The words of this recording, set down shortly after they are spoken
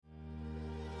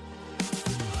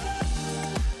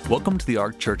Welcome to the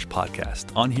Ark Church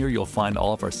podcast. On here, you'll find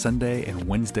all of our Sunday and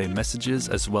Wednesday messages,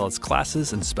 as well as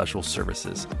classes and special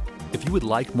services. If you would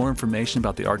like more information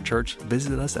about the Ark Church,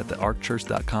 visit us at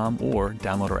thearkchurch.com or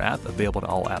download our app, available to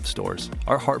all app stores.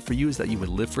 Our heart for you is that you would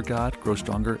live for God, grow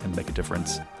stronger, and make a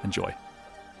difference. Enjoy.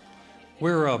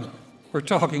 We're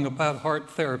talking about heart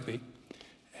therapy,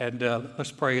 and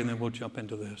let's pray, and then we'll jump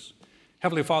into this.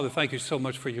 Heavenly Father, thank you so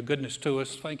much for your goodness to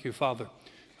us. Thank you, Father,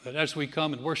 that as we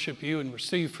come and worship you and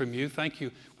receive from you, thank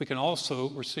you, we can also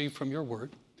receive from your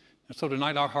word. And so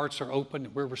tonight our hearts are open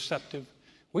and we're receptive.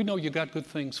 We know you got good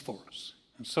things for us.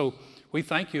 And so we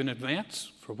thank you in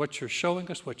advance for what you're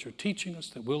showing us, what you're teaching us,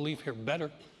 that we'll leave here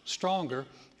better, stronger.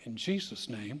 In Jesus'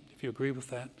 name, if you agree with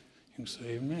that, you can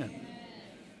say amen.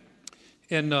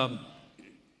 And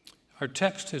our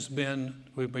text has been,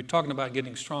 we've been talking about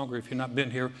getting stronger. If you've not been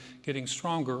here, getting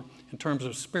stronger in terms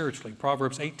of spiritually.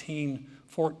 Proverbs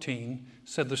 18:14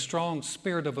 said, "The strong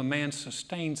spirit of a man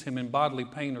sustains him in bodily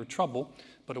pain or trouble,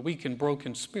 but a weak and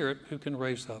broken spirit who can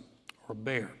raise up or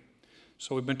bear."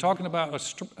 So we've been talking about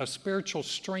a spiritual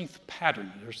strength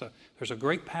pattern. There's a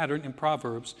great pattern in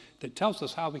Proverbs that tells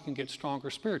us how we can get stronger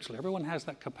spiritually. Everyone has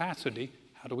that capacity.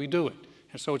 How do we do it?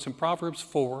 And so it's in Proverbs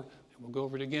 4. We'll go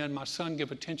over it again. "My son,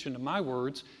 give attention to my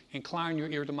words. Incline your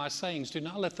ear to my sayings. Do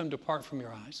not let them depart from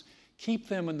your eyes. Keep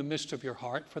them in the midst of your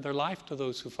heart, for their life to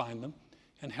those who find them,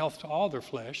 and health to all their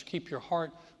flesh. Keep your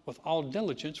heart with all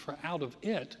diligence, for out of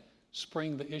it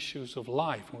spring the issues of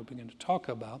life." And we begin to talk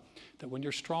about that when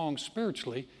you're strong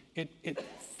spiritually, it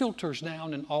filters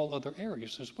down in all other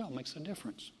areas as well, makes a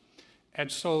difference.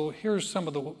 And so here's some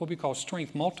of what we call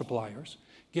strength multipliers,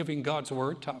 giving God's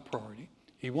word top priority.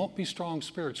 You won't be strong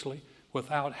spiritually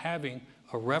without having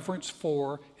a reverence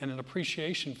for and an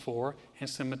appreciation for and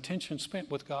some attention spent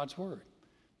with God's word.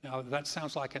 Now, that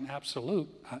sounds like an absolute.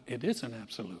 It is an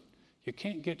absolute. You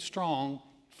can't get strong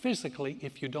physically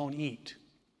if you don't eat.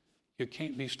 You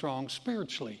can't be strong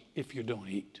spiritually if you don't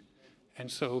eat.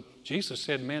 And so Jesus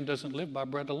said, man doesn't live by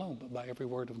bread alone, but by every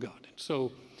word of God. And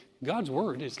so God's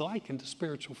word is likened to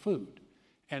spiritual food.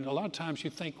 And a lot of times you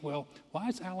think, well, why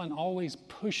is Alan always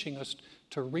pushing us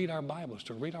to read our Bibles,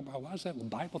 Why is that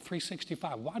Bible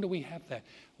 365? Why do we have that?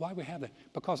 Why do we have that?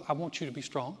 Because I want you to be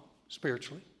strong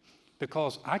spiritually.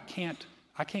 Because I can't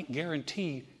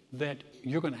guarantee that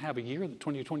you're going to have a year that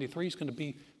 2023 is going to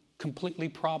be completely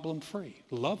problem-free.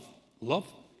 Love,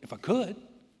 if I could,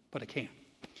 but I can't.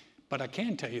 But I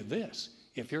can tell you this,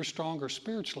 if you're stronger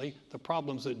spiritually, the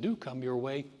problems that do come your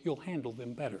way, you'll handle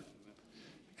them better.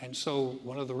 And so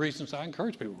one of the reasons I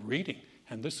encourage people, reading,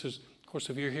 and this is, of course,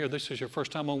 if you're here, this is your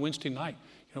first time on Wednesday night.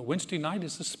 You know, Wednesday night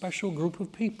is a special group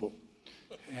of people.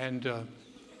 And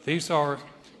these are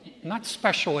not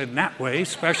special in that way,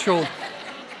 special,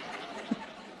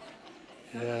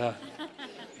 yeah,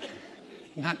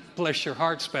 not bless your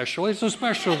heart special. It's a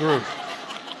special group.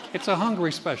 It's a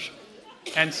hungry special.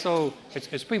 And so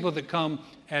it's people that come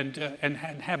and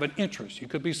have an interest. You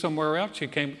could be somewhere else. You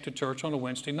came to church on a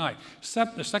Wednesday night.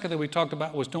 The second thing we talked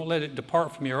about was don't let it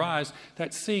depart from your eyes.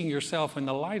 That's seeing yourself in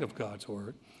the light of God's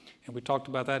word. And we talked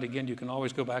about that again. You can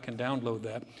always go back and download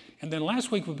that. And then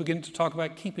last week we began to talk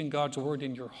about keeping God's word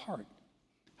in your heart.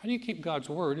 How do you keep God's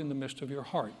word in the midst of your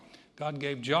heart? God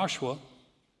gave Joshua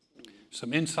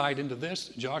some insight into this.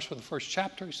 Joshua, the first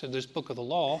chapter, he said, "This book of the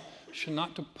law shall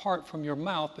not depart from your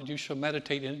mouth, but you shall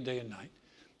meditate in it day and night,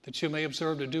 that you may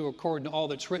observe to do according to all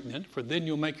that's written in it, for then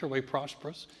you'll make your way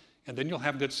prosperous, and then you'll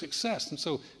have good success." And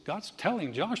so God's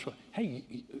telling Joshua, hey,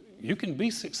 you can be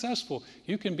successful,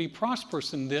 you can be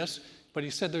prosperous in this, but he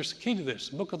said there's a key to this.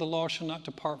 The book of the law shall not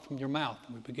depart from your mouth.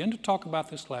 And we began to talk about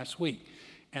this last week.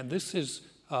 And this is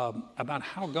about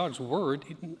how God's word,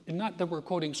 not that we're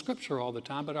quoting scripture all the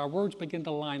time, but our words begin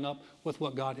to line up with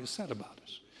what God has said about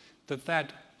us.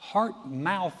 That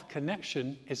heart-mouth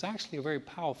connection is actually a very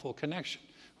powerful connection.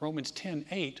 Romans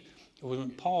 10:8,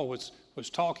 when Paul was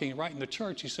talking right in the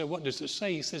church, he said, what does it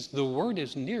say? He says, the word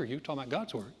is near you, talking about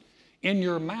God's word, in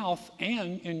your mouth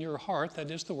and in your heart. That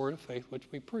is the word of faith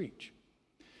which we preach.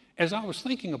 As I was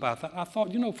thinking about that, I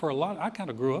thought, for a lot, I kind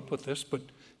of grew up with this, but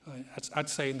I'd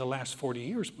say in the last 40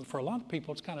 years, but for a lot of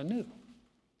people, it's kind of new.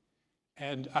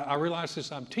 And I realized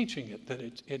as I'm teaching it that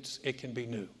it can be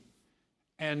new.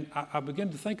 And I began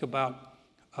to think about,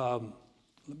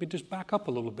 let me just back up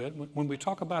a little bit. When we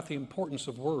talk about the importance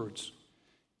of words,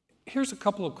 here's a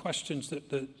couple of questions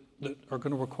that are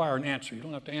going to require an answer. You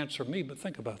don't have to answer me, but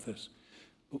think about this.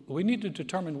 We need to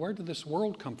determine, where did this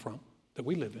world come from that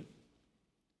we live in?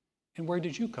 And where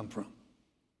did you come from?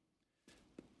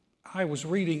 I was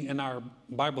reading in our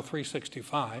Bible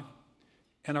 365,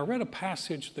 and I read a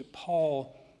passage that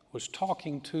Paul was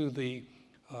talking to the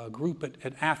group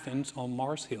at Athens on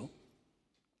Mars Hill.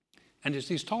 And as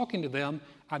he's talking to them,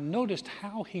 I noticed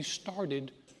how he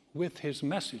started with his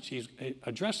message. He's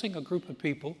addressing a group of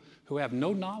people who have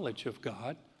no knowledge of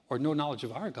God or no knowledge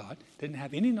of our God, didn't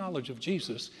have any knowledge of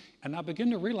Jesus. And I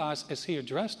began to realize as he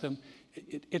addressed them,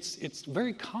 it's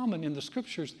very common in the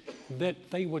scriptures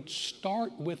that they would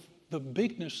start with the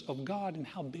bigness of God and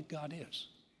how big God is.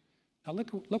 Now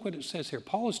look what it says here.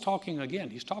 Paul is talking again.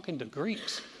 He's talking to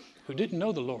Greeks who didn't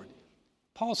know the Lord.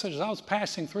 Paul says, as I was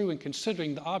passing through and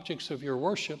considering the objects of your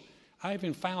worship, I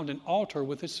even found an altar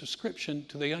with its inscription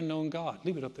to the unknown God.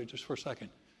 Leave it up there just for a second.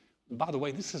 By the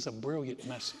way, this is a brilliant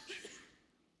message.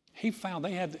 He found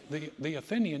the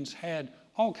Athenians had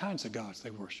all kinds of gods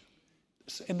they worshiped.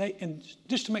 And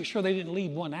just to make sure they didn't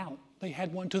leave one out, they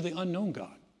had one to the unknown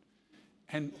God.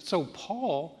 And so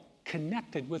Paul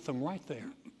connected with them right there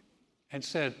and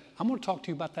said, I'm going to talk to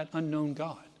you about that unknown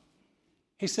God.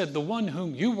 He said, the one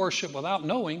whom you worship without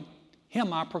knowing,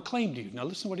 him I proclaim to you. Now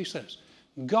listen to what he says.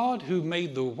 God who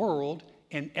made the world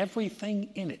and everything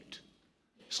in it,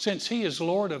 since he is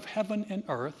Lord of heaven and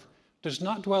earth, does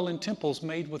not dwell in temples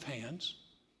made with hands,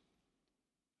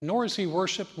 nor is he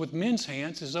worshipped with men's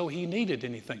hands as though he needed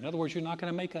anything. In other words, you're not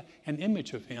going to make an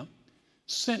image of him,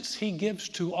 since he gives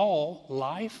to all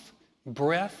life,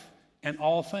 breath, and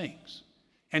all things.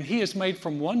 And he has made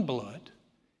from one blood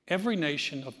every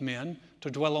nation of men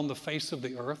to dwell on the face of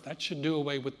the earth. That should do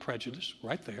away with prejudice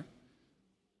right there.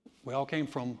 We all came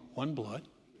from one blood.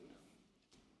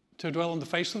 To dwell on the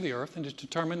face of the earth and to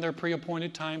determine their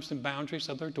pre-appointed times and boundaries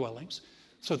of their dwellings,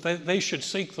 so that they should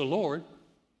seek the Lord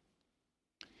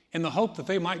in the hope that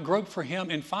they might grope for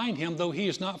him and find him, though he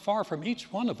is not far from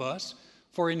each one of us.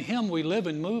 For in him we live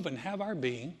and move and have our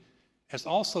being, as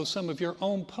also some of your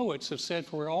own poets have said,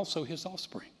 for we're also his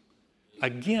offspring.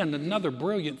 Again, another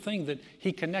brilliant thing that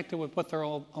he connected with what their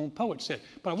own poets said.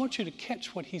 But I want you to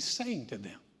catch what he's saying to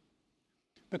them,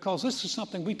 because this is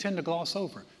something we tend to gloss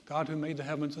over. God who made the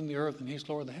heavens and the earth, and he's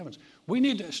Lord of the heavens. We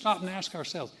need to stop and ask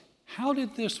ourselves, how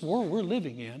did this world we're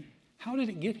living in, how did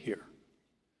it get here?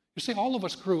 You see, all of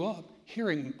us grew up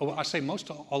hearing, I say most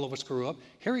all of us grew up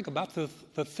hearing about the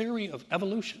theory of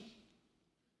evolution.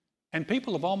 And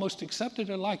people have almost accepted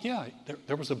it like, yeah,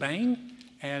 there was a bang,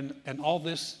 and all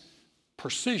this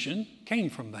precision came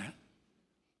from that.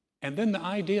 And then the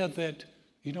idea that,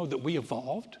 that we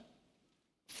evolved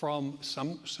from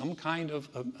some kind of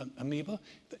amoeba.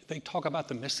 They talk about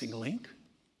the missing link.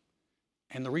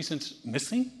 And the reason it's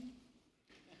missing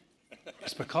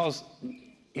is because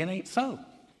it ain't so.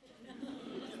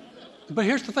 But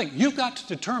here's the thing. You've got to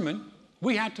determine,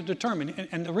 we have to determine,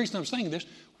 and the reason I'm saying this,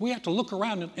 we have to look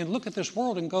around and look at this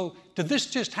world and go, did this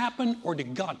just happen or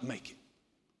did God make it?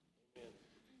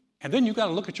 And then you've got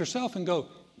to look at yourself and go,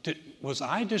 was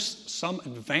I just some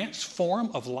advanced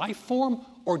form of life form,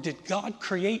 or did God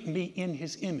create me in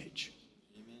his image?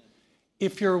 Amen.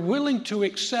 If you're willing to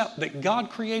accept that God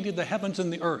created the heavens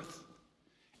and the earth,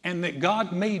 and that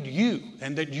God made you,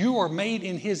 and that you are made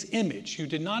in his image, you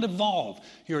did not evolve,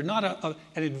 you're not an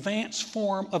advanced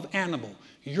form of animal,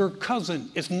 your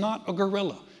cousin is not a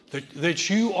gorilla, that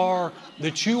you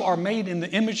are made in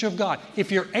the image of God.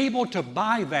 If you're able to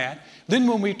buy that, then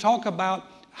when we talk about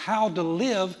how to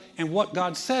live and what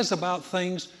God says about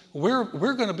things, we're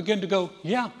going to begin to go,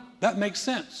 yeah, that makes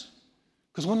sense.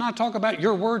 Because when I talk about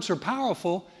your words are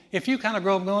powerful, if you kind of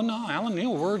grow up going, no, Alan,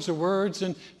 words are words,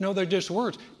 and no, they're just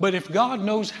words. But if God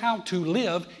knows how to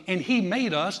live and he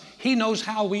made us, he knows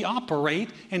how we operate,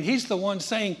 and he's the one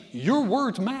saying, your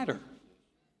words matter.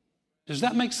 Does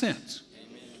that make sense?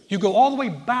 Amen. You go all the way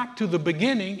back to the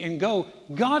beginning and go,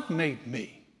 God made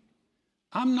me.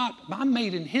 I'm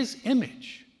made in his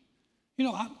image.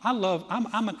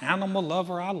 I'm an animal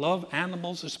lover. I love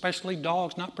animals, especially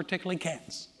dogs, not particularly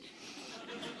cats.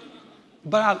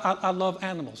 But I love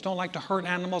animals. Don't like to hurt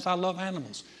animals. I love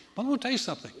animals. But I'm going to tell you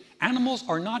something. Animals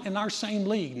are not in our same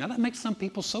league. Now, that makes some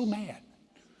people so mad.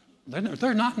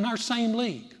 They're not in our same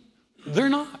league. They're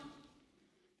not.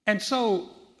 And so,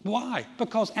 why?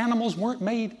 Because animals weren't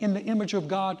made in the image of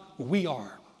God. We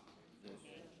are.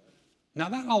 Now,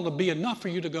 that ought to be enough for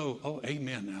you to go, oh,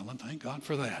 amen, Alan. Thank God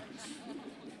for that.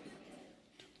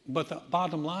 But the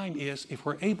bottom line is, if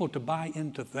we're able to buy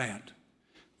into that,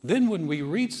 then when we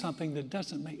read something that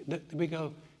doesn't make, that we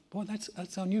go, boy,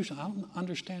 that's unusual. I don't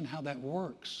understand how that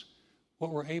works.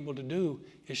 What we're able to do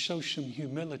is show some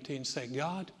humility and say,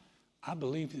 God, I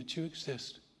believe that you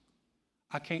exist.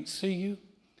 I can't see you.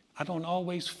 I don't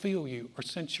always feel you or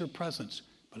sense your presence,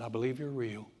 but I believe you're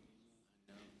real.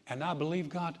 And I believe,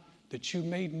 God, that you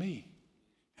made me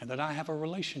and that I have a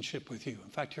relationship with you. In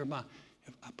fact,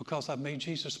 because I've made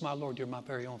Jesus my Lord, you're my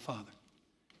very own Father.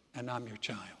 and I'm your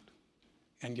child,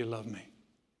 and you love me.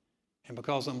 And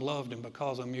because I'm loved and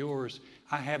because I'm yours,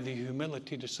 I have the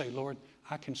humility to say, Lord,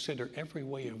 I consider every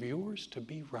way of yours to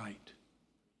be right.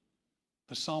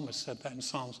 The psalmist said that in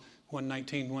Psalms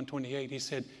 119, 128. He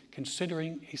said,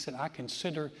 I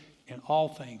consider in all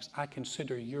things, I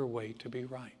consider your way to be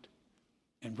right.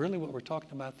 And really what we're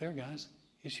talking about there, guys,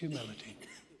 is humility.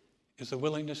 Is the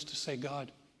willingness to say,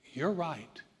 God, you're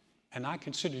right, and I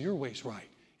consider your ways right.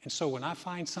 And so when I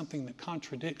find something that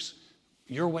contradicts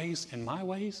your ways and my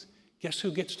ways, guess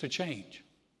who gets to change?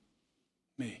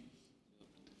 Me.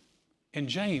 In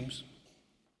James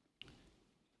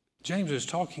is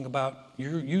talking about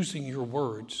you're using your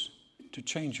words to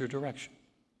change your direction.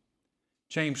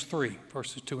 James 3,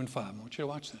 verses 2 and 5. I want you to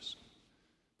watch this.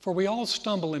 For we all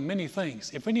stumble in many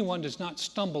things. If anyone does not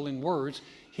stumble in words,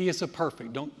 he is a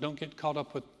perfect. Don't get caught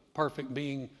up with perfect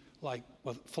being like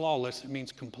with flawless. It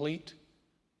means complete.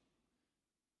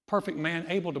 Perfect man,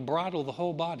 able to bridle the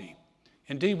whole body.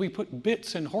 Indeed, we put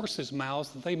bits in horses' mouths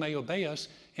that they may obey us,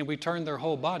 and we turn their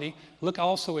whole body. Look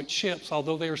also at ships,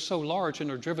 although they are so large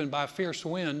and are driven by fierce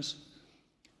winds,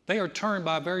 they are turned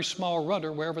by a very small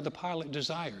rudder wherever the pilot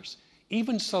desires.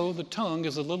 Even so, the tongue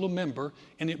is a little member,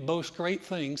 and it boasts great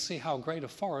things. See how great a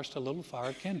forest a little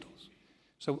fire kindles.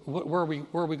 So where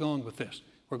are we going with this?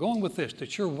 We're going with this,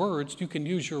 that your words, you can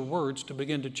use your words to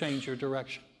begin to change your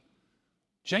direction.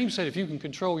 James said if you can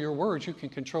control your words, you can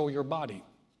control your body,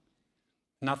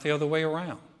 not the other way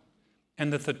around.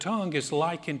 And that the tongue is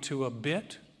likened to a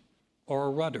bit or a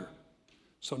rudder.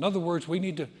 So in other words, we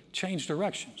need to change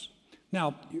directions.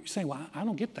 Now, you're saying, well, I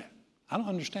don't get that. I don't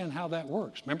understand how that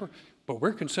works. Remember? But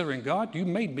we're considering God, you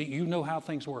made me, you know how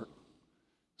things work.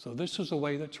 So this is the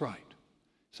way that's right.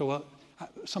 So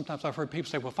sometimes I've heard people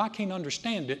say, well, if I can't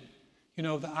understand it,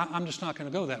 I'm just not going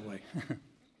to go that way.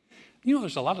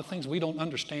 There's a lot of things we don't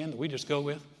understand that we just go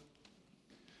with.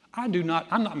 I'm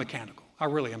not mechanical. I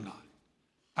really am not.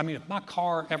 I mean, if my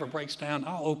car ever breaks down,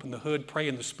 I'll open the hood, pray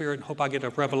in the Spirit, and hope I get a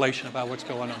revelation about what's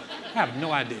going on. I have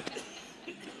no idea.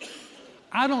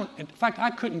 In fact, I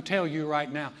couldn't tell you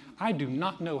right now. I do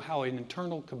not know how an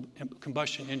internal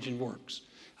combustion engine works.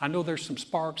 I know there's some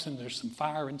sparks and there's some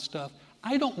fire and stuff.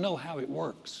 I don't know how it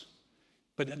works.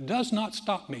 But it does not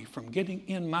stop me from getting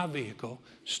in my vehicle,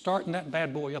 starting that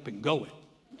bad boy up and going.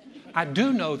 I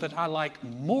do know that I like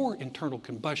more internal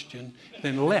combustion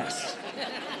than less.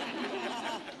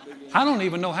 I don't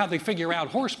even know how they figure out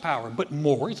horsepower, but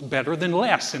more is better than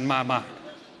less in my mind.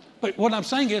 But what I'm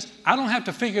saying is, I don't have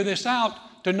to figure this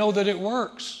out to know that it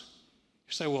works.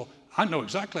 You say, well, I know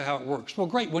exactly how it works. Well,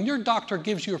 great. When your doctor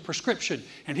gives you a prescription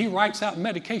and he writes out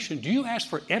medication, do you ask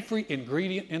for every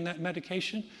ingredient in that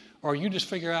medication? Or you just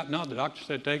figure out, no, the doctor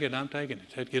said take it, I'm taking it.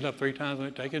 Said get up 3 times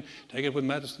a day, take it with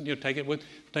medicine, take it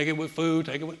with food,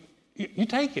 you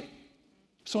take it.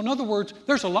 So in other words,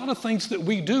 there's a lot of things that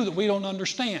we do that we don't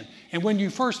understand. And when you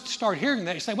first start hearing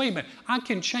that, you say, wait a minute, I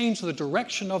can change the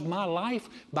direction of my life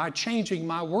by changing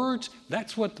my words.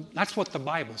 That's what the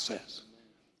Bible says.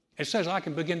 It says I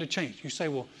can begin to change. You say,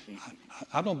 well,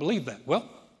 I don't believe that. Well,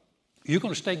 you're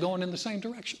going to stay going in the same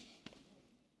direction.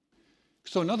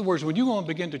 So in other words, when you want to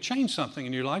begin to change something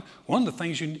in your life, one of the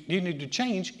things you need to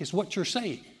change is what you're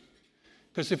saying.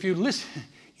 Because if you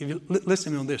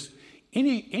listen on this,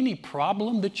 any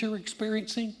problem that you're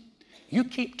experiencing, you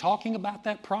keep talking about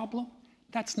that problem,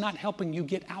 that's not helping you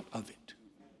get out of it.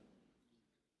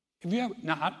 Have you ever,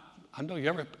 now I know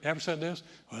you ever said this?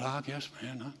 Well,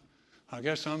 I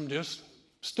guess I'm just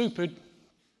stupid.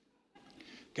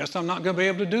 Guess I'm not going to be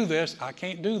able to do this. I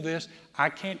can't do this. I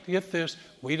can't get this.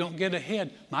 We don't get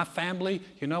ahead. My family,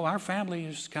 our family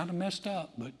is kind of messed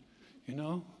up, but,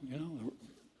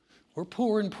 we're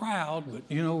poor and proud, but,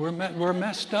 we're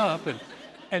messed up.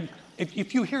 And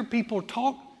if you hear people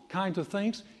talk kinds of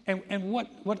things, and what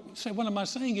am I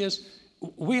saying is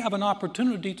we have an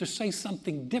opportunity to say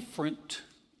something different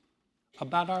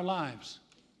about our lives.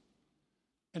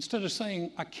 Instead of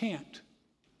saying, I can't.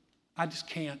 I just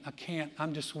can't. I can't.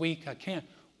 I'm just weak. I can't.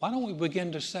 Why don't we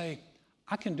begin to say,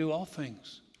 I can do all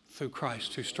things through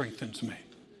Christ who strengthens me.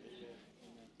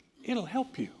 It'll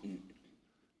help you.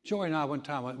 Joy and I, one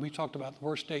time, we talked about the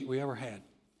worst date we ever had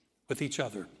with each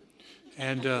other.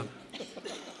 And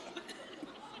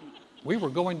we were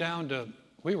going down to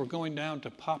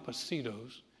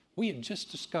Papacito's. We had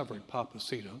just discovered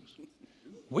Papacito's.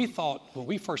 We thought, when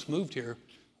we first moved here,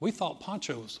 we thought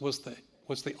Pancho's was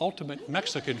the ultimate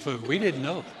Mexican food. We didn't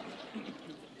know.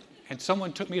 And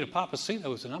someone took me to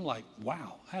Papacito's, and I'm like,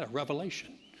 wow, I had a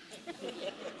revelation.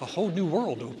 A whole new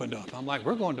world opened up. I'm like,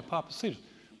 we're going to Papacito's.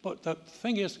 But the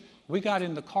thing is, we got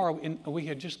in the car, and we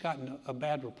had just gotten a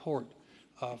bad report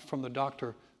from the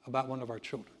doctor about one of our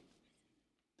children.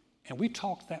 And we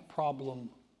talked that problem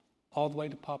all the way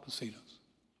to Papacitos,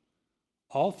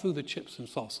 all through the chips and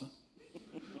salsa,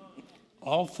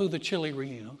 all through the chili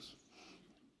rellenos,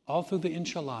 all through the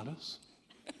enchiladas,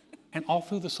 and all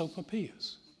through the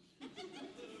sopapillas.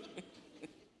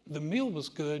 The meal was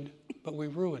good, but we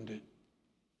ruined it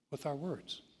with our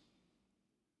words.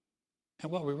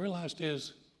 And what we realized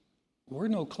is we're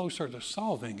no closer to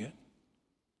solving it.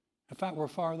 In fact, we're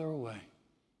farther away.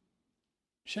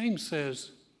 James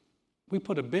says, we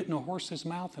put a bit in a horse's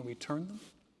mouth and we turn them.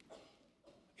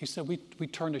 He said, we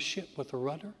turn a ship with a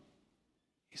rudder.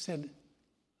 He said,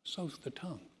 so's the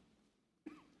tongue.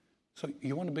 So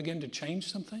you want to begin to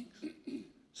change some things?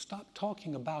 Stop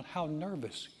talking about how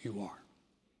nervous you are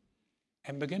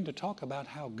and begin to talk about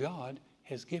how God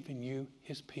has given you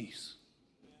his peace.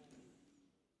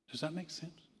 Does that make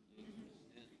sense?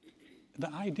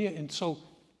 The idea, and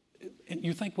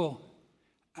you think, well,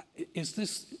 is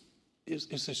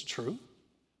this true?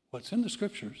 Well, it's in the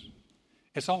scriptures.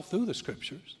 It's all through the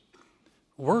scriptures.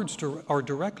 Words are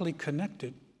directly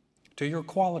connected to your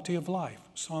quality of life.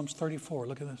 Psalms 34,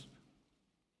 look at this.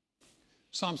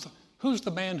 Who's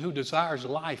the man who desires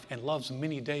life and loves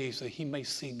many days that he may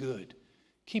see good?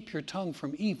 Keep your tongue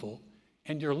from evil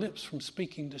and your lips from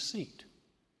speaking deceit.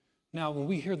 Now, when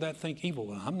we hear that, think evil.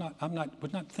 Well, we're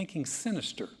not thinking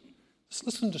sinister. Let's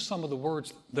listen to some of the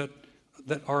words that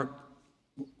are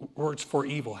words for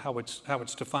evil, how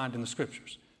it's defined in the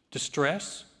scriptures.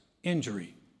 Distress,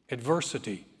 injury,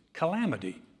 adversity,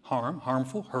 calamity, harm,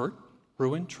 harmful, hurt,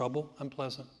 ruin, trouble,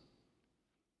 unpleasant.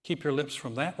 Keep your lips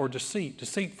from that. Or deceit,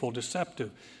 deceitful,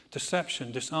 deceptive,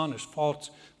 deception, dishonest,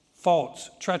 false,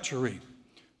 treachery.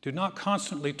 Do not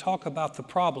constantly talk about the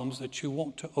problems that you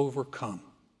want to overcome.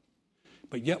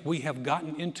 But yet we have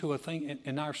gotten into a thing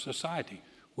in our society.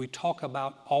 We talk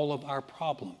about all of our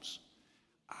problems.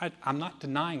 I'm not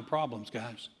denying problems,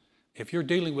 guys. If you're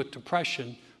dealing with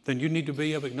depression, then you need to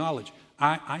be able to acknowledge,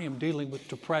 I am dealing with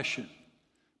depression.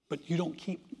 But you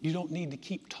don't need to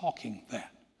keep talking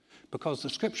that. Because the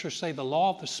scriptures say the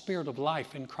law of the Spirit of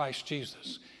life in Christ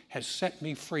Jesus has set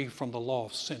me free from the law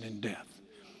of sin and death.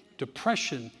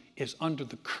 Depression is under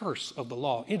the curse of the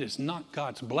law. It is not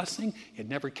God's blessing. It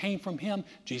never came from him.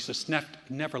 Jesus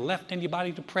never left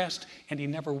anybody depressed, and he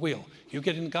never will. You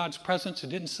get in God's presence, it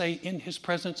didn't say in his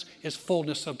presence is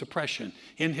fullness of depression.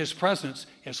 In his presence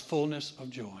is fullness of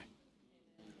joy.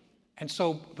 And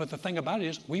so, but the thing about it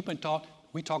is, we've been taught,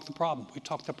 we talk the problem.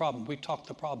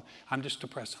 I'm just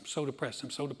depressed. I'm so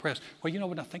depressed. Well, you know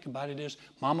what I think about it is,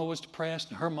 Mama was depressed,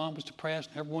 and her mom was depressed,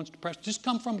 and everyone's depressed. Just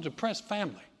come from a depressed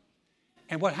family.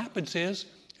 And what happens is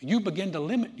you begin to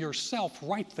limit yourself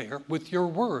right there with your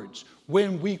words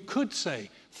when we could say,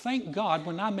 thank God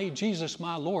when I made Jesus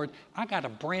my Lord, I got a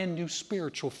brand new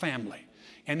spiritual family.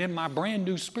 And in my brand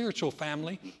new spiritual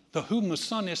family, whom the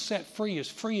Son has set free is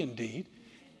free indeed.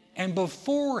 And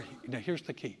now here's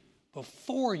the key,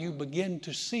 before you begin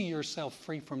to see yourself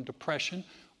free from depression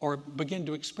or begin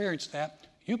to experience that,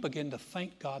 you begin to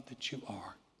thank God that you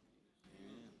are.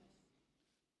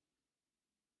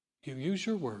 You use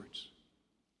your words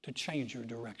to change your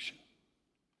direction.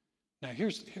 Now,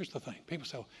 here's the thing. People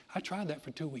say, well, I tried that for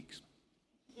 2 weeks.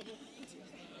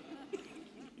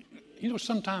 You know,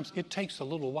 sometimes it takes a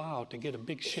little while to get a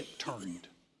big ship turned.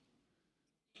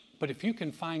 But if you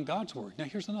can find God's word. Now,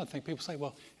 here's another thing. People say,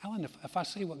 well, Alan, if I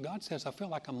say what God says, I feel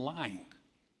like I'm lying.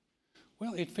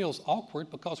 Well, it feels awkward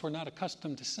because we're not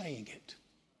accustomed to saying it.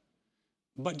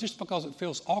 But just because it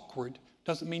feels awkward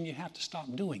doesn't mean you have to stop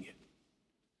doing it.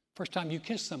 First time you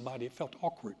kissed somebody, it felt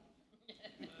awkward.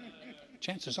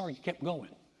 Chances are you kept going.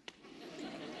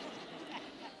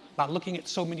 By looking at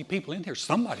so many people in here,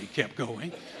 somebody kept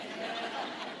going.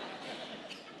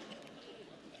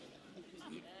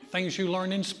 Things you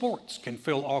learn in sports can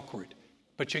feel awkward,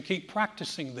 but you keep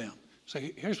practicing them. So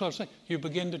here's what I'm saying. You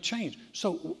begin to change.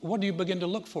 So what do you begin to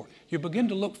look for? You begin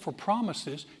to look for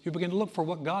promises. You begin to look for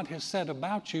what God has said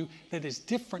about you that is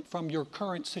different from your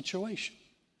current situation.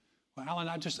 Well, Alan,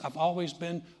 I've always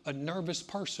been a nervous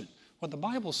person. Well, the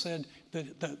Bible said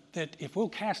that if we'll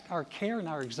cast our care and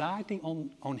our anxiety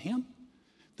on him,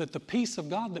 that the peace of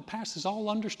God that passes all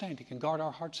understanding can guard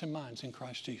our hearts and minds in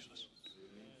Christ Jesus.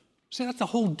 See, that's a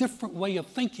whole different way of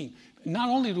thinking. Not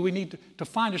only do we need to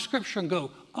find a scripture and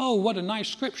go, oh, what a nice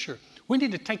scripture. We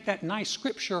need to take that nice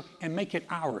scripture and make it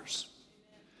ours.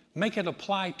 Make it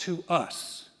apply to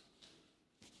us.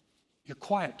 You're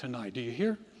quiet tonight. Do you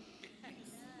hear?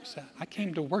 So I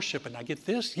came to worship and I get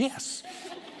this? Yes.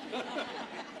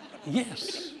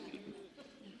 Yes.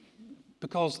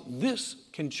 Because this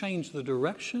can change the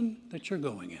direction that you're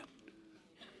going in.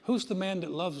 Who's the man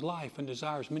that loves life and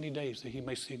desires many days that he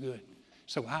may see good?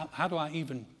 So how do I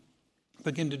even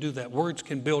begin to do that? Words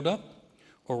can build up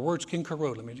or words can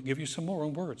corrode. Let me give you some more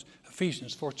on words.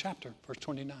 Ephesians 4th chapter, verse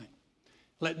 29.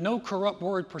 Let no corrupt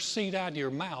word proceed out of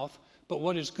your mouth, but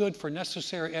what is good for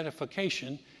necessary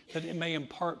edification, that it may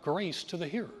impart grace to the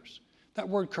hearers. That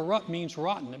word corrupt means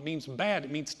rotten. It means bad.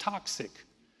 It means toxic.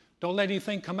 Don't let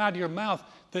anything come out of your mouth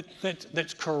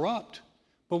that's corrupt.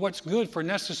 But what's good for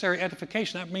necessary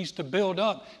edification, that means to build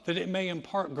up, that it may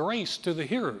impart grace to the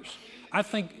hearers. I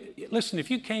think, listen,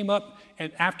 if you came up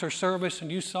and after service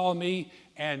and you saw me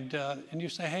and you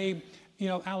say, hey, you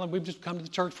know, Alan, we've just come to the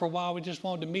church for a while. We just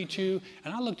wanted to meet you.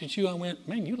 And I looked at you and went,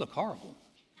 man, you look horrible.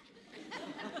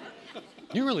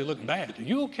 You really look bad. Are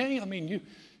you okay? I mean,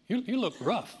 you look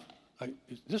rough.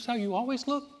 Is this how you always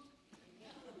look?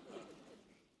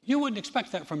 You wouldn't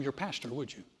expect that from your pastor,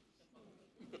 would you?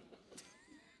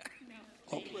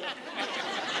 Oh.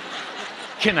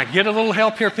 Can I get a little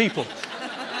help here, people?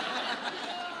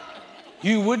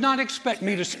 You would not expect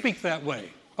me to speak that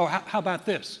way. Or how about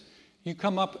this? You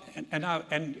come up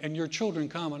and your children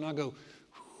come and I go,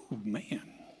 ooh, man.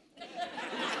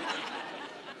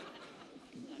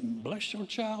 Bless your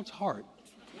child's heart.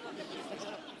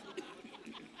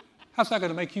 How's that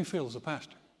going to make you feel as a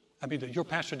pastor? I mean, your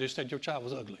pastor just said your child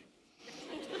was ugly.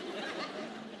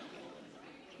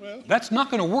 Well, that's not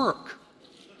going to work.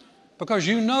 Because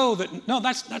you know that, no,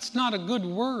 that's not a good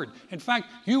word. In fact,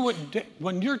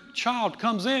 when your child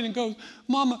comes in and goes,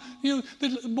 Mama,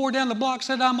 the boy down the block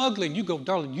said I'm ugly. And you go,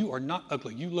 darling, you are not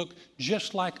ugly. You look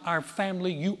just like our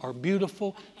family. You are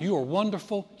beautiful. You are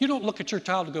wonderful. You don't look at your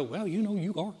child and go, well,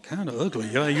 you are kind of ugly.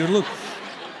 Yeah, you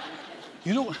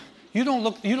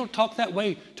don't talk that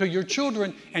way to your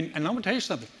children. And I'm going to tell you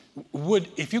something.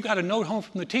 If you got a note home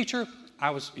from the teacher,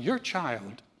 your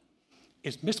child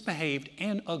is misbehaved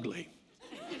and ugly.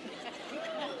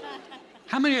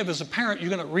 How many of us as a parent,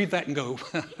 you're going to read that and go,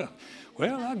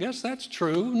 well, I guess that's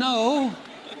true. No.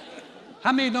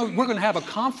 How many know we're going to have a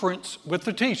conference with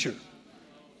the teacher?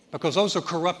 Because those are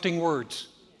corrupting words.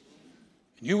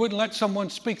 You wouldn't let someone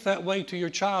speak that way to your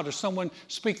child or someone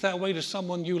speak that way to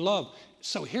someone you love.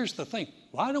 So here's the thing.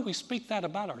 Why don't we speak that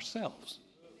about ourselves?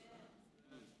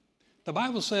 The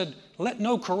Bible said, let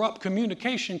no corrupt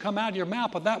communication come out of your mouth,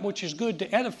 but that which is good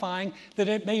to edifying, that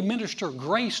it may minister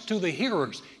grace to the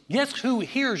hearers. Guess who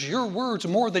hears your words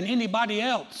more than anybody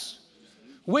else?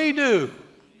 We do.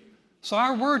 So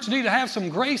our words need to have some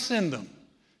grace in them.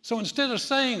 So instead of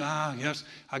saying, I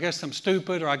guess I'm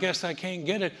stupid, or I guess I can't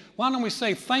get it, why don't we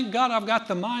say, thank God I've got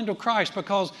the mind of Christ,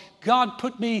 because God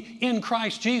put me in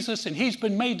Christ Jesus, and He's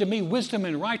been made to me wisdom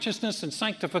and righteousness and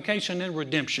sanctification and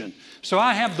redemption. So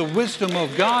I have the wisdom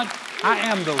of God. I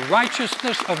am the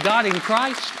righteousness of God in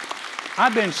Christ.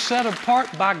 I've been set apart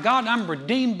by God. I'm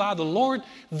redeemed by the Lord.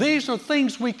 These are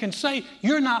things we can say.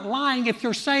 You're not lying if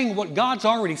you're saying what God's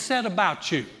already said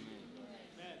about you.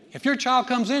 If your child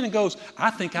comes in and goes,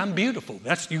 I think I'm beautiful.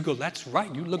 That's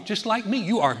right. You look just like me.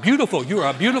 You are beautiful. You are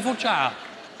a beautiful child.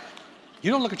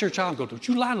 You don't look at your child and go, don't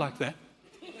you lie like that.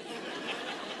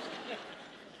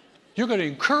 You're going to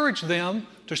encourage them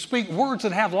to speak words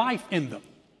that have life in them.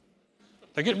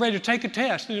 They're getting ready to take a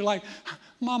test. And you're like,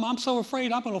 Mama, I'm so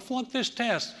afraid I'm going to flunk this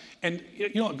test. And you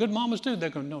know what good mamas do? They're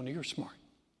going, no, you're smart.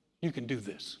 You can do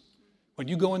this. When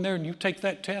you go in there and you take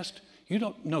that test, you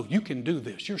can do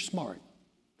this. You're smart.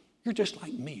 You're just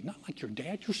like me, not like your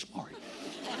dad. You're smart.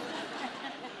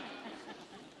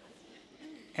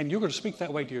 And you're going to speak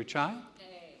that way to your child?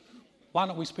 Why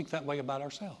don't we speak that way about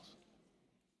ourselves?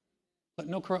 Let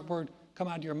no corrupt word come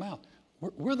out of your mouth.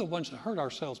 We're the ones that hurt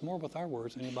ourselves more with our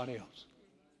words than anybody else.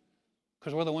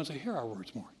 Because we're the ones that hear our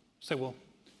words more. Say, well,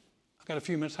 I've got a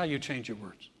few minutes. How do you change your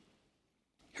words?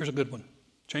 Here's a good one.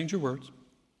 Change your words.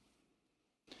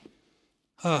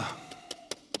 I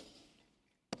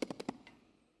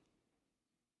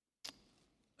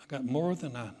got more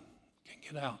than I can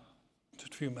get out in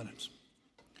just a few minutes.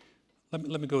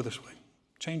 Let me go this way.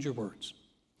 Change your words.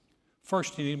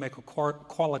 First, you need to make a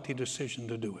quality decision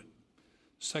to do it.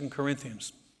 2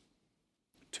 Corinthians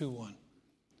 2:1.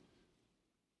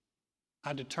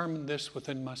 I determined this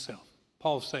within myself.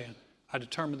 Paul's saying, I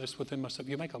determined this within myself.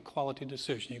 You make a quality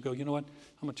decision. You go, you know what?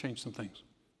 I'm going to change some things.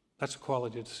 That's a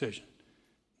quality decision.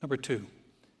 Number 2,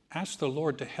 ask the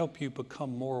Lord to help you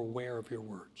become more aware of your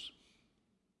words.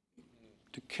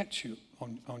 To catch you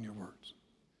on your words.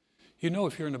 You know,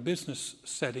 if you're in a business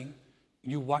setting,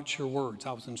 you watch your words.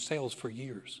 I was in sales for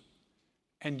years.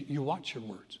 And you watch your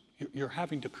words. You're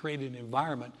having to create an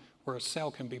environment where a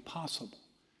sale can be possible.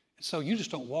 And so you just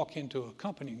don't walk into a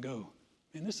company and go,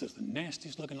 man, this is the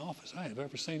nastiest looking office I have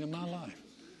ever seen in my life.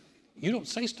 you don't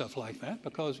say stuff like that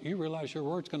because you realize your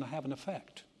word's going to have an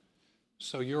effect.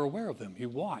 So you're aware of them. You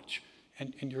watch,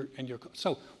 and you're.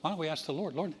 So why don't we ask the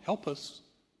Lord? Lord, help us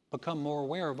become more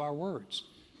aware of our words.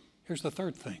 Here's the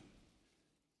third thing.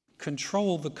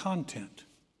 Control the content.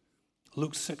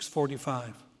 Luke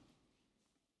 6:45.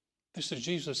 This is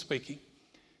Jesus speaking.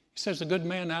 He says, "A good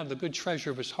man out of the good treasure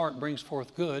of his heart brings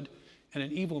forth good, and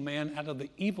an evil man out of the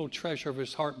evil treasure of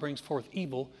his heart brings forth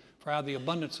evil. For out of the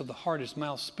abundance of the heart his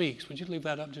mouth speaks." Would you leave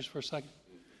that up just for a second?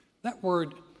 That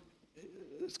word,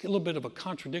 it's a little bit of a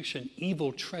contradiction,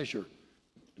 evil treasure.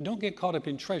 Don't get caught up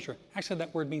in treasure. Actually,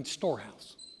 that word means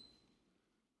storehouse.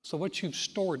 So what you've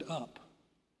stored up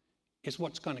is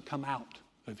what's going to come out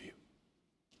of you.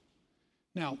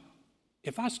 Now,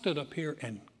 if I stood up here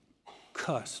and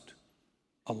cussed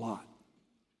a lot,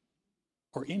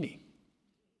 or any,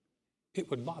 it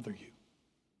would bother you.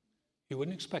 You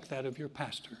wouldn't expect that of your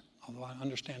pastor, although I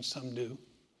understand some do.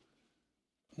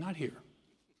 Not here.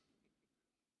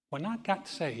 When I got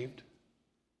saved,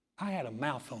 I had a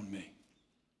mouth on me.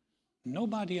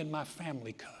 Nobody in my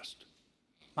family cussed.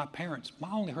 My parents,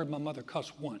 I only heard my mother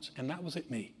cuss once, and that was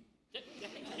at me.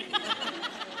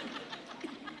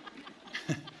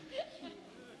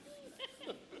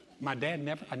 My dad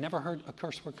I never heard a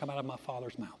curse word come out of my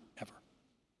father's mouth, ever,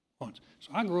 once. So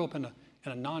I grew up in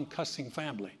a non-cussing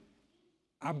family.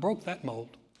 I broke that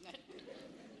mold,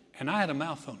 and I had a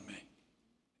mouth on me,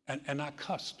 and I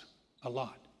cussed a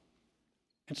lot.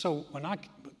 And so when I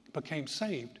became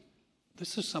saved,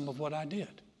 this is some of what I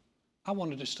did. I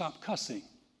wanted to stop cussing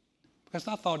because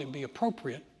I thought it'd be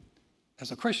appropriate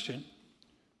as a Christian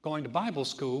going to Bible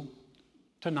school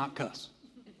to not cuss.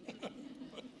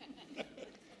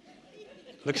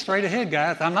 Look straight ahead,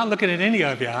 guys. I'm not looking at any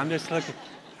of you.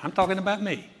 I'm talking about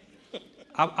me.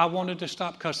 I wanted to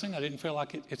stop cussing. I didn't feel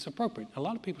like it's appropriate. A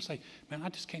lot of people say, man, I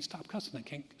just can't stop cussing. I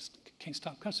can't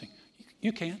stop cussing.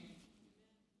 You can.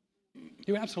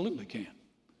 You absolutely can.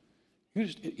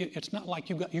 It's not like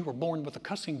you were born with a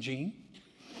cussing gene.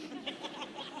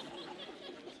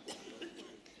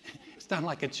 It's not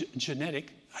like it's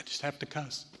genetic. I just have to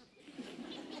cuss.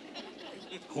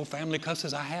 Whole family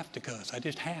cusses. I have to cuss. I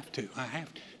just have to. I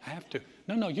have to.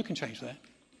 No, you can change that.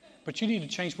 But you need to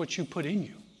change what you put in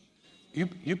you.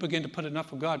 You begin to put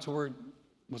enough of God's word.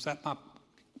 Was that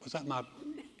my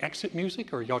exit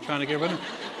music, or are y'all trying to get rid of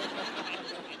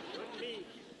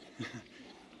it?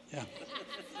 Yeah.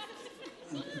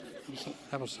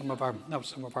 That was some of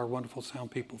our wonderful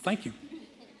sound people. Thank you.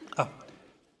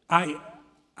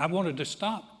 I wanted to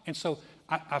stop, and so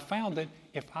I found that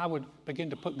if I would begin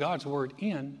to put God's word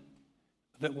in,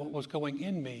 that what was going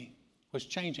in me was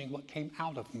changing what came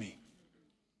out of me.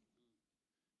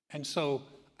 And so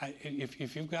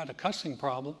if you've got a cussing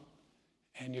problem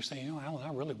and you're saying, Alan,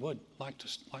 I really would like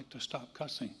to stop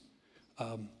cussing,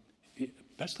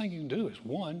 best thing you can do is,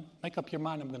 one, make up your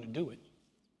mind I'm going to do it.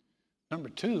 Number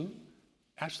two,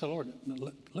 ask the Lord,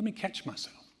 let me catch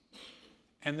myself.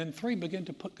 And then three, begin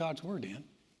to put God's word in.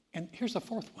 And here's the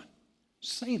fourth one.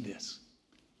 Say this.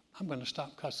 I'm going to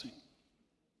stop cussing.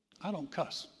 I don't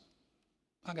cuss.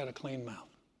 I got a clean mouth.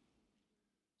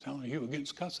 Telling you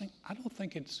against cussing, I don't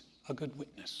think it's a good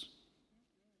witness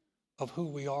of who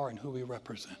we are and who we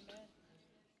represent.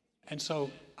 And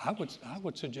so I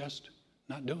would suggest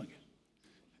not doing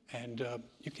it. And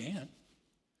you can.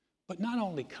 But not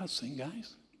only cussing,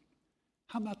 guys.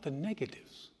 How about the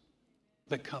negatives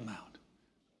that come out?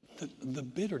 The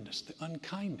bitterness, the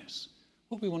unkindness.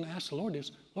 What we want to ask the Lord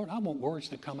is, Lord, I want words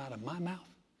that come out of my mouth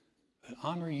that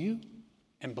honor you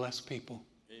and bless people.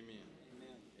 Amen.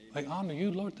 They honor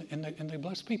you, Lord, and they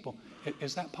bless people.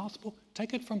 Is that possible?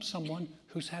 Take it from someone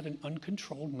who's had an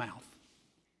uncontrolled mouth.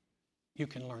 You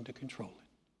can learn to control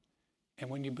it. And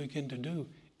when you begin to do,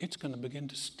 it's going to begin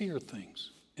to steer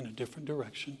things in a different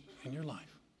direction in your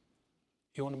life.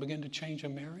 You want to begin to change a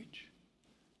marriage?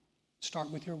 Start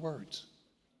with your words.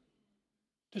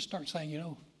 Just start saying,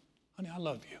 honey, I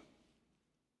love you.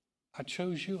 I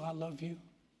chose you. I love you.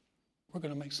 We're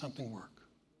going to make something work.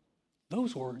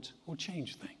 Those words will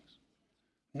change things.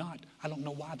 Not, I don't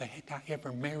know why the heck I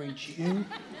ever married you.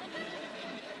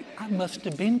 I must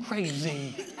have been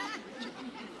crazy.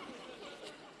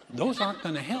 Those aren't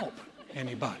going to help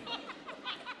anybody.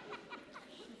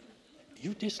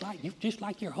 You just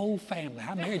like your whole family.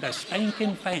 I married a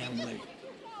stinking family.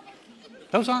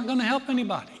 Those aren't going to help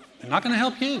anybody. They're not going to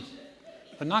help you.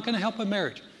 They're not going to help a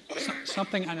marriage.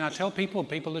 Something, and I tell people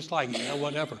just like,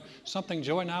 whatever. Something,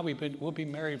 Joy and I, we'll be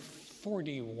married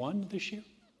 41 this year.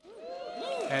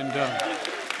 And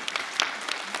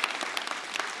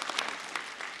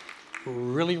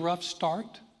really rough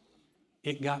start.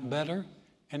 It got better.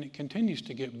 and it continues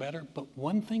to get better. But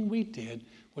one thing we did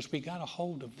was we got a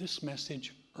hold of this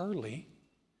message early,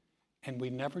 and we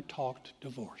never talked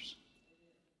divorce.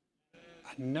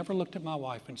 I never looked at my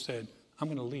wife and said, I'm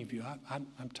going to leave you.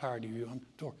 I'm tired of you.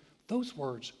 Those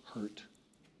words hurt.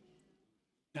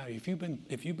 Now, if you've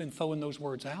been throwing those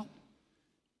words out,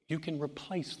 you can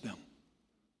replace them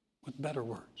with better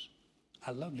words.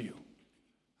 I love you.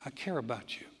 I care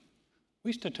about you. We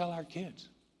used to tell our kids.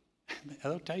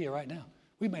 They'll tell you right now.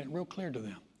 We made it real clear to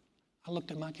them. I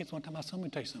looked at my kids one time. I said, let me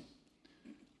tell you something.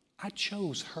 I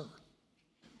chose her.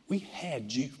 We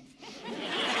had you.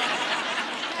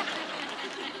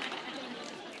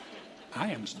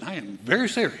 I am very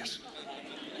serious.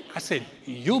 I said,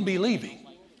 you'll be leaving.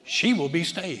 She will be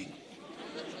staying.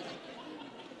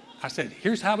 I said,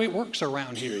 here's how it works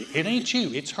around here. It ain't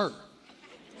you, it's her.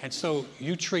 And so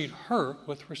you treat her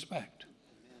with respect.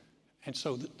 And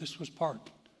so this was part.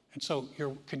 And so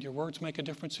can your words make a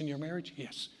difference in your marriage?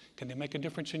 Yes. Can they make a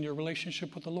difference in your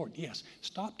relationship with the Lord? Yes.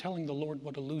 Stop telling the Lord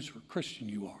what a loser Christian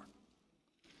you are.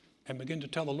 And begin to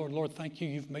tell the Lord, Lord, thank you.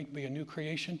 You've made me a new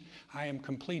creation. I am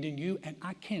complete in you, and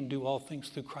I can do all things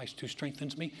through Christ who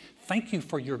strengthens me. Thank you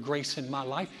for your grace in my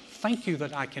life. Thank you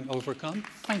that I can overcome.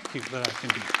 Thank you that I can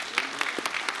do it.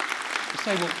 You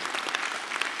say,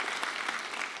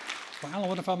 well, Alan,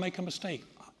 what if I make a mistake?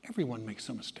 Everyone makes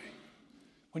a mistake.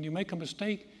 When you make a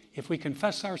mistake, if we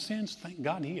confess our sins, thank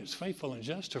God He is faithful and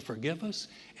just to forgive us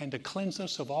and to cleanse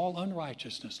us of all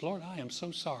unrighteousness. Lord, I am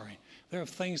so sorry. There are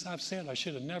things I've said I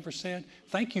should have never said.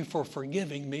 Thank you for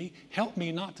forgiving me. Help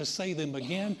me not to say them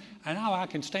again. And now I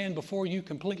can stand before you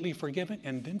completely forgiven,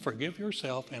 and then forgive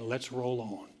yourself, and let's roll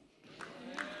on.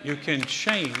 You can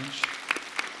change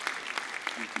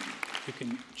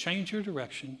your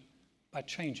direction by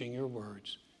changing your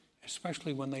words,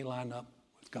 especially when they line up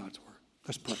with God's word.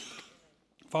 Let's pray.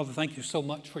 Father, thank you so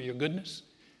much for your goodness.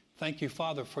 Thank you,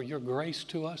 Father, for your grace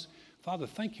to us. Father,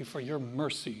 thank you for your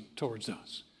mercy towards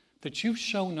us, that you've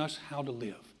shown us how to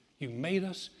live. You made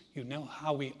us. You know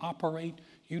how we operate.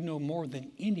 You know more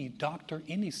than any doctor,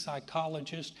 any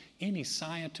psychologist, any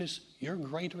scientist. You're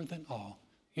greater than all.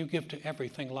 You give to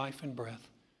everything life and breath.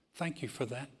 Thank you for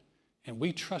that. And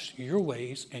we trust your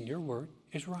ways, and your word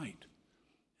is right.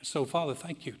 And so, Father,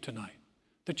 thank you tonight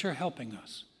that you're helping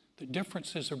us, that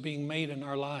differences are being made in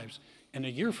our lives. And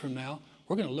a year from now,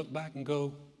 we're going to look back and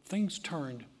go, things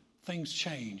turned, things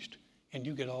changed, and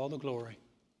you get all the glory.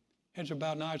 Heads are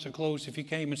bowed and eyes are closed. If you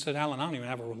came and said, Alan, I don't even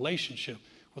have a relationship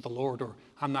with the Lord, or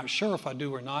I'm not sure if I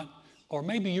do or not, or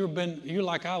maybe you're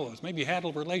like I was. Maybe you had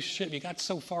a relationship, you got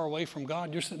so far away from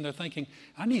God, you're sitting there thinking,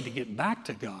 I need to get back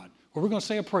to God. Well, we're going to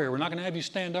say a prayer. We're not going to have you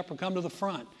stand up or come to the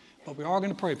front, but we are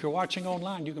going to pray. If you're watching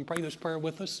online, you can pray this prayer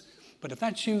with us. But if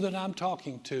that's you that I'm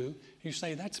talking to, you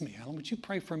say, that's me, Alan, would you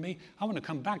pray for me? I want to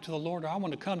come back to the Lord, or I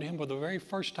want to come to Him for the very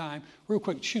first time. Real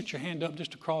quick, shoot your hand up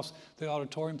just across the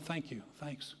auditorium. Thank you.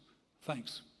 Thanks.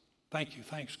 Thanks. Thank you.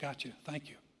 Thanks. Got you. Thank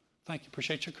you. Thank you.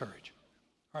 Appreciate your courage.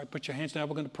 All right, put your hands down.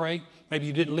 We're going to pray. Maybe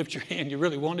you didn't lift your hand. You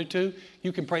really wanted to.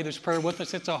 You can pray this prayer with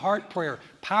us. It's a heart prayer.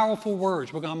 Powerful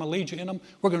words. I'm going to lead you in them.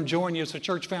 We're going to join you as a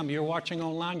church family. You're watching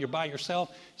online. You're by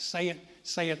yourself. Say it.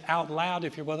 Say it out loud.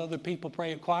 If you're with other people,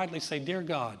 pray it quietly. Say, Dear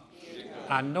God,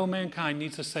 I know mankind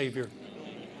needs a Savior.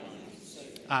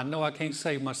 I know I can't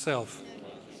save myself.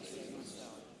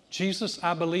 Jesus,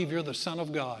 I believe you're the Son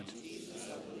of God.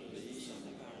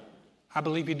 I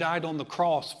believe you died on the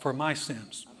cross for my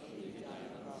sins.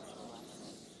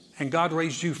 And God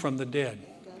raised you from the dead.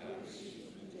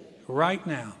 Right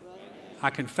now, I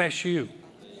confess you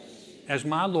as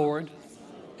my Lord,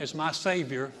 as my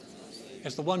Savior,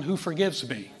 as the one who forgives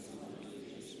me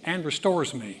and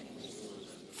restores me.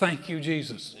 Thank you,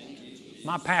 Jesus.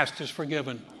 My past is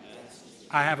forgiven.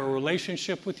 I have a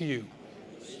relationship with you.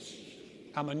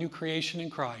 I'm a new creation in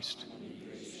Christ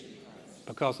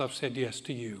because I've said yes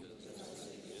to you.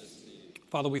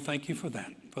 Father, we thank you for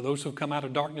that. For those who've come out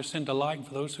of darkness into light, and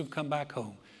for those who've come back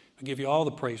home. I give you all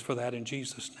the praise for that in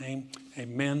Jesus' name.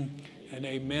 Amen and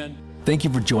amen. Thank you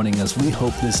for joining us. We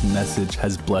hope this message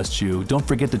has blessed you. Don't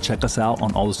forget to check us out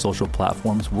on all the social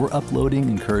platforms. We're uploading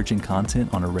encouraging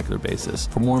content on a regular basis.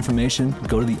 For more information,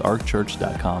 go to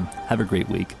thearkchurch.com. Have a great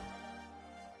week.